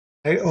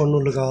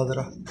ਉਹਨੂੰ ਲਗਾ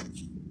ਦਰਾ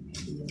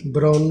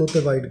ਬਰਾਊਨ ਨੂੰ ਤੇ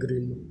ਵਾਈਟ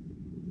ਗ੍ਰੀਨ ਨੂੰ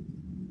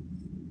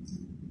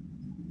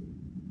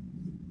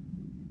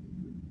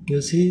you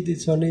see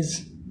this one is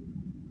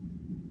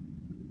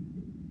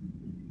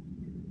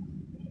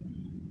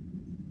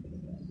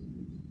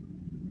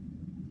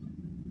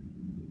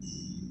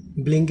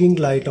blinking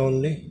light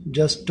only.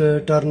 Just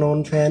turn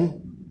on fan.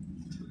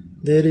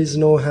 There is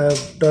no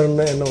have turn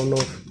and on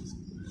off.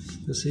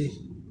 You see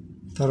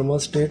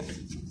thermostat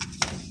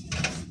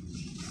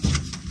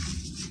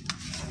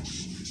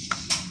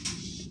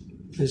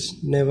is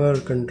never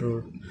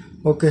controlled.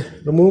 Okay,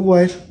 remove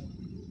wire.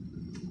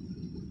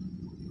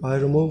 I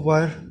remove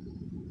wire.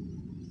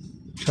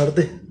 Chhad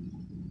de.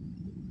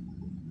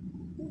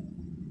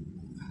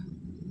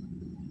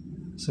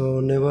 So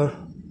never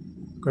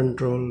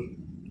control.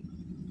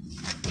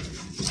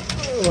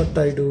 What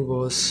I do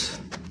was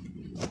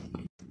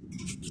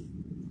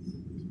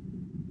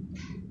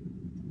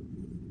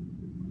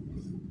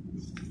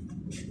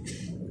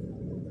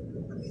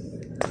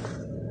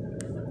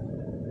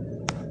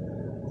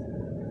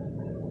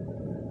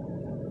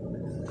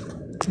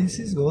this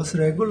is was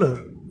regular.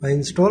 I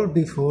installed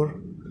before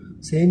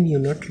same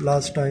unit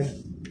last time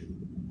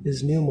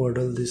is new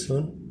model this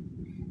one,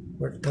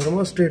 but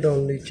thermostat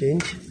only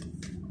change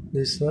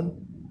this one.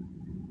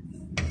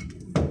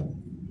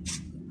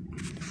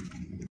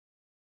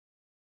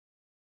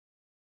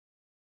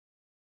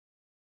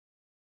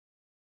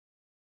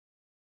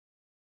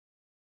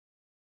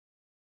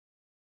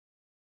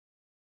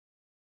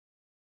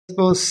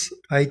 Suppose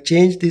I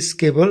change this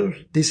cable.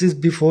 This is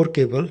before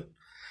cable.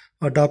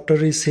 Adapter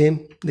is same.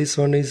 This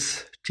one is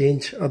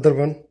change other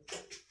one.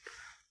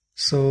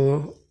 So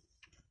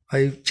I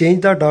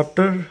change the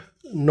adapter,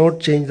 not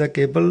change the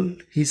cable.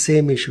 He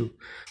same issue.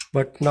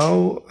 But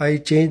now I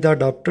change the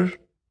adapter.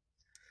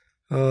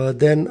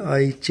 Then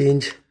I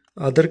change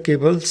other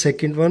cable,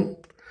 second one.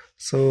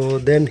 So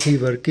then he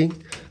working.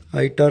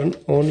 I turn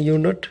on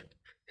unit.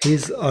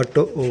 He's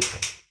auto off.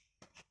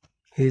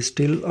 He's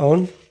still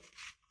on.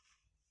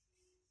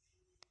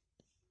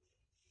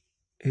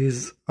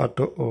 Is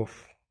auto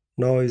off.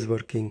 Now is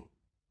working.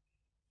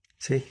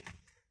 See,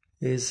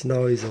 is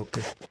now is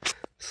okay.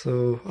 So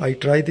I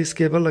try this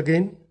cable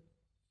again.